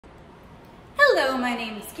Hello, my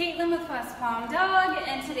name is Caitlin with West Palm Dog,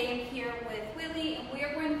 and today I'm here with Willie, and we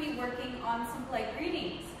are going to be working on some polite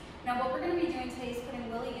greetings. Now what we're going to be doing today is putting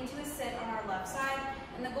Willie into a sit on our left side,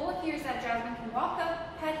 and the goal here is that Jasmine can walk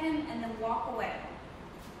up, pet him, and then walk away.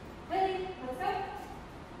 Willie, let's go.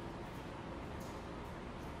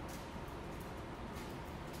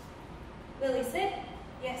 Willie, sit.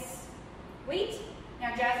 Yes. Wait.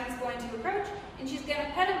 Now Jasmine's going to approach, and she's going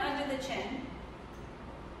to pet him under the chin.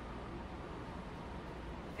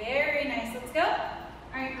 Very nice. Let's go.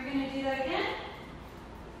 All right, we're going to do that again.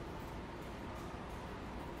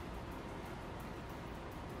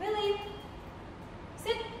 Willie,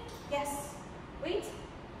 sit. Yes. Wait.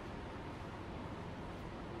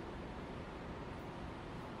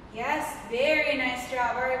 Yes, very nice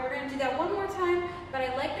job. All right, we're going to do that one more time, but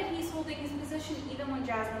I like that he's holding his position even when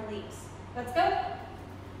Jasmine leaves. Let's go.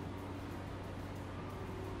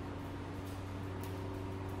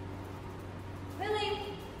 Willie,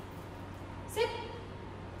 sit.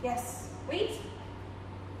 Yes. Wait.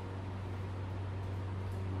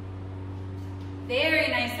 Very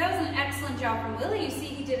nice. That was an excellent job from Willie. You see,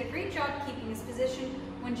 he did a great job keeping his position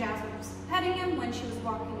when Jasmine was petting him, when she was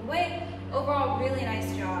walking away. Overall, really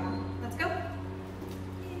nice job.